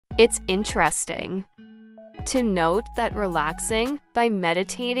It's interesting to note that relaxing by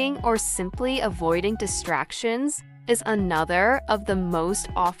meditating or simply avoiding distractions is another of the most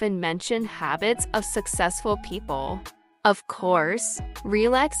often mentioned habits of successful people. Of course,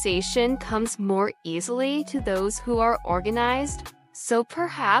 relaxation comes more easily to those who are organized, so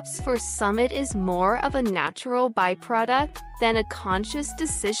perhaps for some it is more of a natural byproduct than a conscious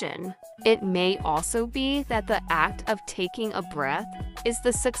decision. It may also be that the act of taking a breath is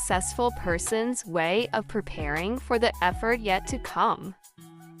the successful person's way of preparing for the effort yet to come.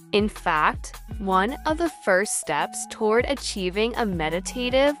 In fact, one of the first steps toward achieving a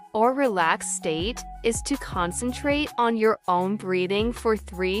meditative or relaxed state is to concentrate on your own breathing for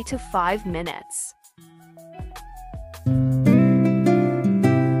 3 to 5 minutes.